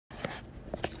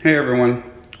Hey everyone,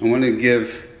 I want to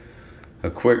give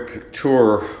a quick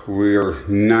tour. We are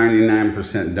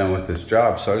 99% done with this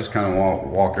job, so I just kind of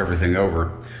walk everything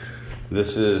over.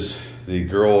 This is the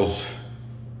girls'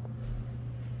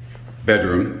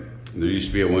 bedroom. There used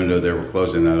to be a window there. We're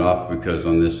closing that off because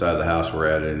on this side of the house we're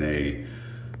adding a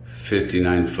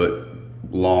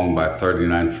 59-foot long by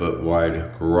 39-foot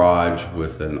wide garage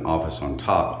with an office on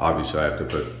top. Obviously I have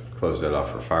to close that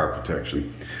off for fire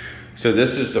protection. So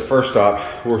this is the first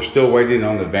stop. We're still waiting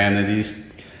on the vanities.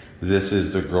 This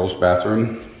is the girls'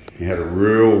 bathroom. It had a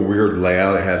real weird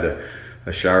layout. It had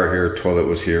a shower here, a toilet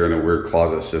was here, and a weird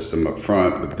closet system up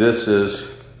front. But this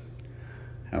is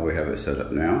how we have it set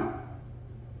up now.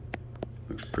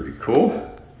 Looks pretty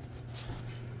cool.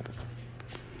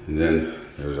 And then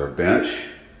there's our bench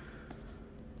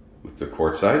with the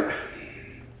quartzite.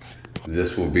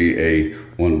 This will be a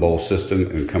one bowl system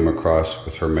and come across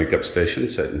with her makeup station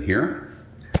sitting here.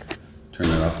 Turn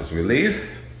that off as we leave.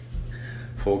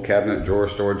 Full cabinet drawer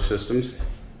storage systems.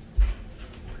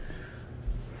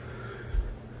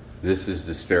 This is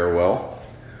the stairwell.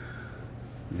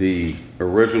 The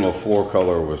original floor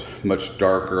color was much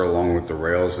darker along with the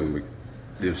rails, and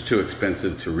it was too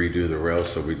expensive to redo the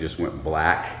rails, so we just went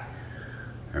black.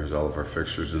 There's all of our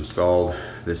fixtures installed.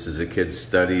 This is a kid's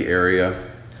study area.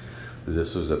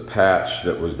 This was a patch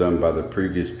that was done by the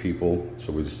previous people,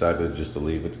 so we decided just to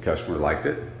leave it. The customer liked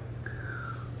it.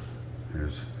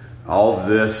 There's all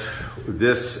this.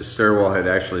 This stairwell had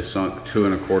actually sunk 2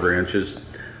 1/4 inches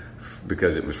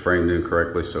because it was framed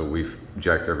incorrectly, so we've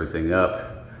jacked everything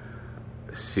up,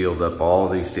 sealed up all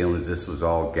these ceilings. This was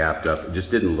all gapped up. It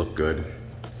just didn't look good.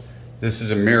 This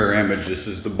is a mirror image. This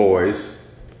is the boys.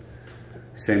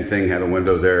 Same thing, had a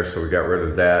window there, so we got rid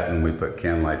of that and we put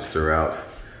can lights throughout.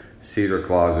 Cedar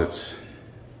closets.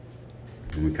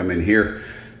 When we come in here,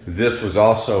 this was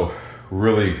also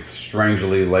really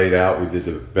strangely laid out. We did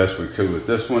the best we could with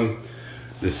this one.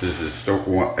 This is a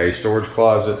storage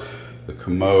closet, the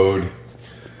commode.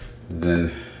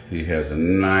 Then he has a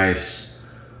nice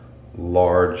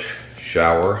large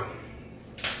shower.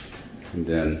 And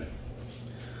then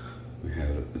we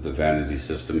have the vanity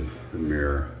system, the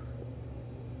mirror.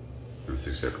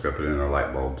 Everything except we put in our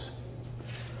light bulbs.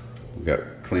 We've got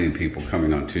cleaning people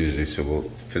coming on Tuesday, so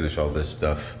we'll finish all this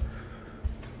stuff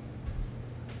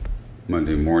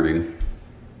Monday morning.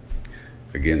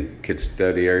 Again, kids'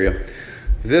 study area.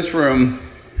 This room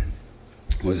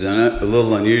was a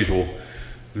little unusual.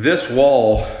 This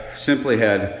wall simply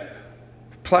had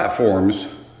platforms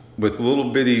with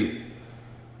little bitty,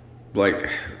 like,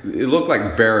 it looked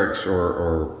like barracks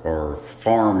or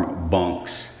farm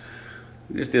bunks.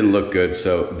 It just didn't look good.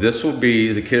 So this will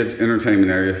be the kids' entertainment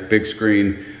area, big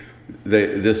screen.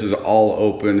 This is all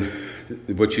open.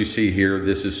 What you see here,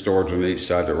 this is storage on each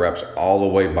side that wraps all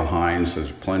the way behind, so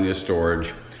there's plenty of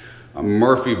storage. A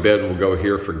Murphy bed will go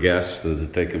here for guests so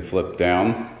that they can flip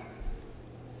down.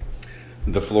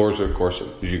 The floors, of course,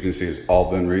 as you can see, has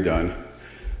all been redone.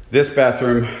 This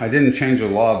bathroom, I didn't change a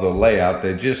lot of the layout.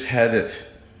 They just had it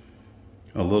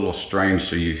a little strange,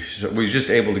 so we were just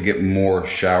able to get more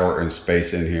shower and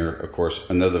space in here. Of course,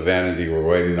 another vanity we're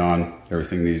waiting on.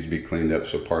 Everything needs to be cleaned up,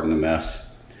 so pardon the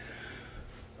mess.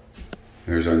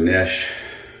 There's our niche,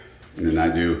 and then I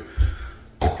do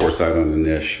the quartzite on the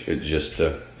niche. It just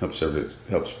helps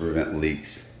prevent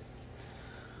leaks.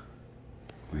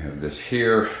 We have this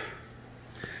here.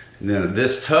 And then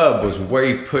this tub was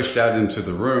way pushed out into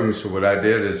the room, so what I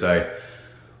did is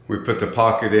we put the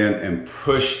pocket in and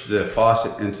pushed the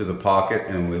faucet into the pocket,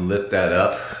 and we lit that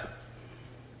up.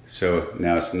 So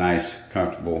now it's nice,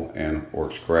 comfortable, and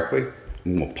works correctly.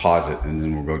 And we'll pause it and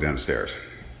then we'll go downstairs.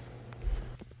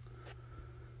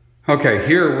 Okay,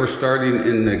 here we're starting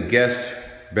in the guest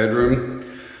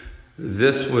bedroom.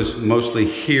 This was mostly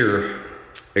here,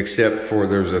 except for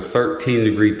there's a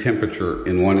 13-degree temperature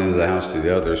in one end of the house to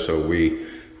the other, so we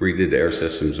redid the air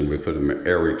systems and we put an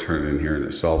air return in here and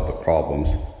it solved the problems.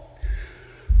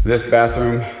 This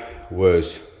bathroom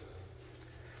was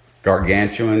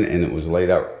gargantuan and it was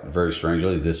laid out very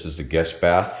strangely. This is the guest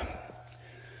bath.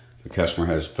 The customer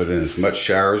has put in as much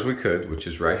shower as we could, which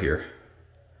is right here.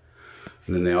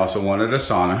 And then they also wanted a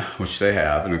sauna, which they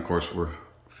have. And of course, we're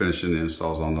finishing the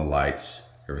installs on the lights.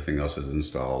 Everything else is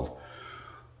installed.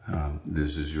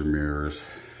 This is your mirrors.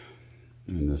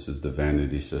 And this is the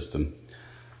vanity system.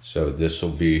 So this will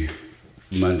be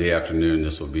Monday afternoon.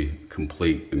 This will be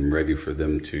complete and ready for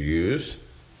them to use.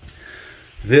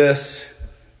 This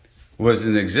was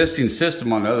an existing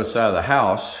system on the other side of the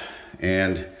house,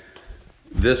 and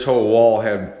this whole wall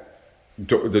had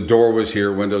the door was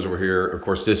here, windows were here. Of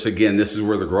course, this is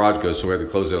where the garage goes, so we had to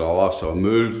close it all off. So I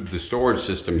moved the storage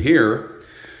system here,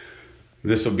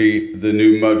 This will be the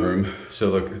new mudroom. So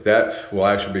look, that will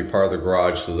actually be part of the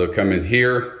garage. So they'll come in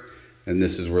here, and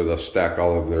this is where they'll stack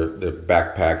all of their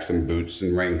backpacks and boots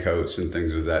and raincoats and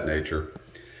things of that nature.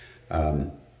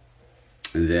 And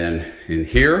then in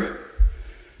here,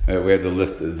 we had to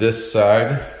lift this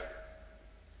side.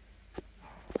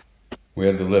 We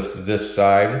had to lift this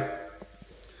side.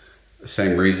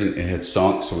 Same reason, it had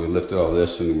sunk, so we lifted all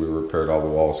this and we repaired all the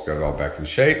walls, got it all back in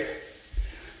shape.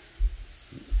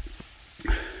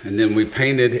 And then we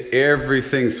painted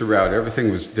everything throughout.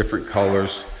 Everything was different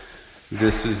colors.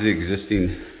 This is the existing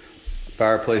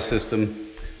fireplace system.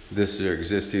 This is our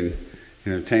existing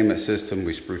entertainment system.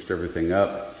 We spruced everything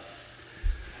up.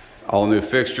 All new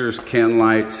fixtures, can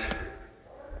lights.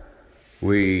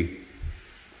 We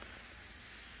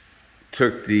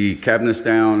took the cabinets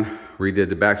down, redid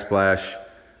the backsplash,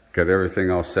 got everything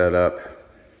all set up.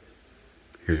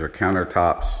 Here's our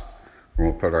countertops. We're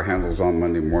gonna put our handles on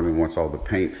Monday morning once all the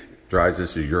paint dries.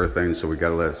 This is urethane, so we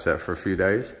gotta let it set for a few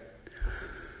days.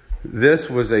 This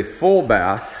was a full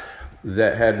bath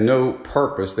that had no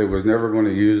purpose. They was never gonna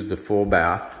use the full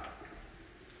bath.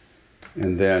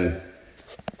 And then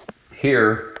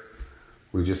here,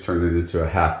 we just turned it into a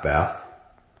half bath,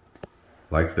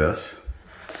 like this.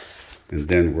 And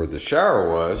then where the shower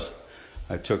was,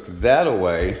 I took that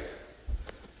away,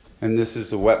 and this is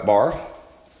the wet bar.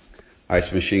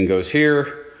 Ice machine goes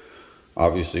here.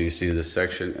 Obviously you see this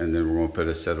section, and then we're gonna put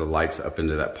a set of lights up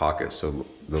into that pocket so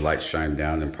the lights shine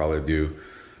down, and probably do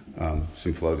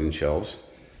some floating shelves.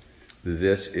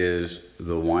 This is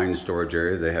the wine storage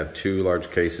area. They have 2 large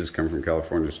cases come from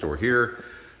California to store here,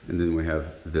 and then we have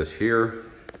this here.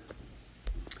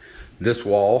 This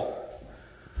wall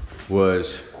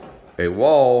was a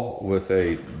wall with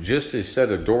just a set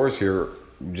of doors here,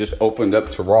 just opened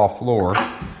up to raw floor.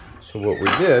 So what we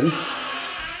did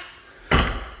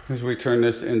is we turned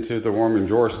this into the warm and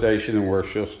drawer station, and where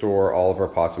she'll store all of our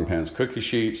pots and pans, cookie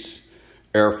sheets,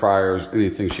 air fryers,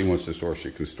 anything she wants to store,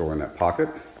 she can store in that pocket.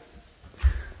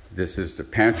 This is the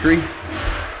pantry.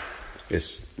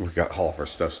 We've got all of our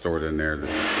stuff stored in there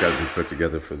that's got to be put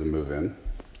together for the move-in.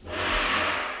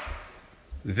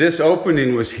 This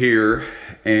opening was here,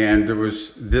 and there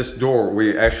was this door.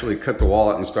 We actually cut the wall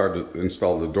out and started to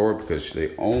install the door because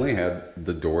they only had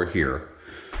the door here.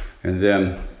 And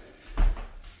then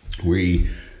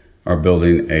we are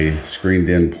building a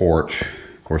screened-in porch.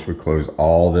 Of course, we closed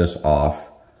all this off.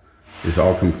 It's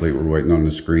all complete. We're waiting on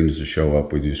the screens to show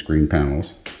up. We do screen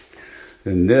panels.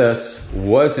 And this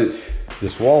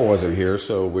wall wasn't here,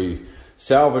 so we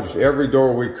salvaged every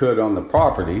door we could on the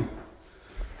property.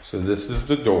 So this is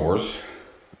the doors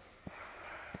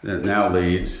that now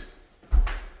leads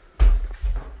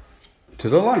to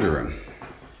the laundry room.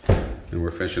 And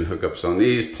we're finishing hookups on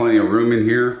these. Plenty of room in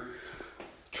here.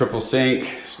 Triple sink,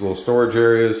 little storage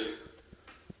areas,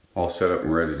 all set up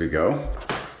and ready to go.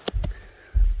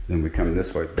 Then we come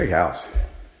this way, big house.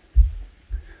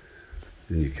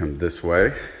 Then you come this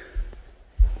way.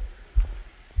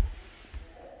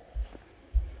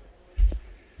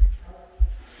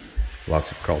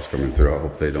 Lots of calls coming through. I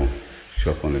hope they don't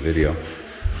show up on the video.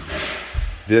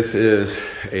 This is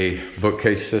a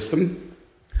bookcase system,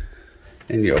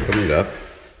 and you open it up,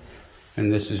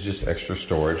 and this is just extra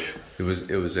storage. It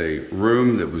was a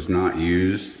room that was not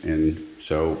used, and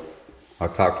so I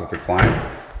talked with the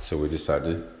client, so we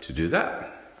decided to do that.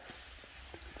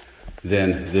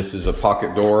 Then this is a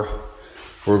pocket door.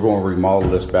 We're going to remodel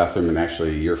this bathroom in actually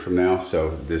a year from now,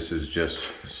 so this is just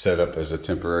set up as a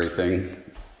temporary thing.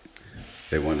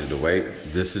 They wanted to wait.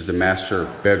 This is the master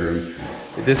bedroom.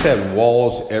 This had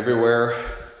walls everywhere,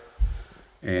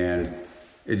 and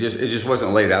it just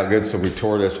wasn't laid out good, so we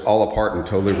tore this all apart and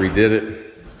totally redid it.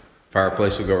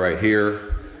 Fireplace will go right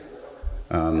here.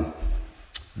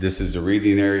 This is the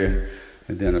reading area,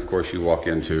 and then of course you walk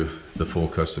into the full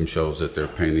custom shelves that they're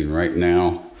painting right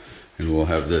now, and we'll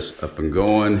have this up and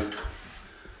going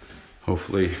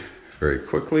hopefully very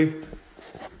quickly.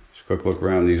 Just a quick look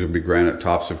around. These will be granite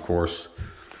tops, of course,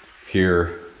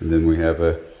 here, and then we have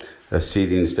a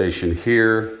seating station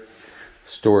here,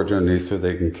 storage underneath so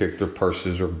they can kick their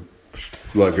purses or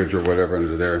luggage or whatever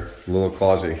under there. A little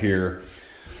closet here,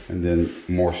 and then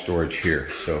more storage here.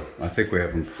 So I think we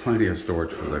have plenty of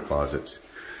storage for the closets,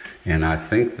 and I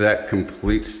think that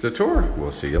completes the tour.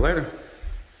 We'll see you later.